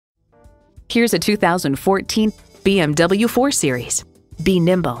Here's a 2014 BMW 4 Series. Be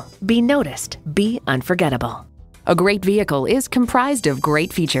nimble, be noticed, be unforgettable. A great vehicle is comprised of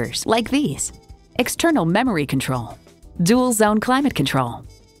great features like these: external memory control, dual zone climate control,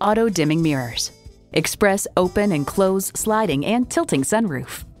 auto dimming mirrors, express open and close sliding and tilting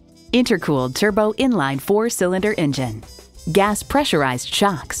sunroof, intercooled turbo inline 4-cylinder engine, gas pressurized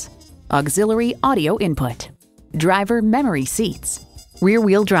shocks, auxiliary audio input, driver memory seats, rear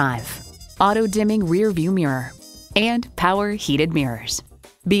wheel drive, auto dimming rear view mirror, and power heated mirrors.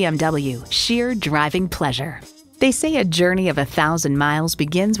 BMW, sheer driving pleasure. They say a journey of 1,000 miles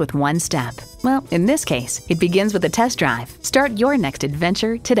begins with one step. Well, in this case, it begins with a test drive. Start your next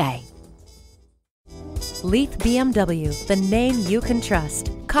adventure today. Leith BMW, the name you can trust.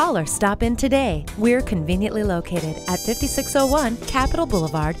 Call or stop in today. We're conveniently located at 5601 Capital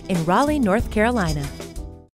Boulevard in Raleigh, North Carolina.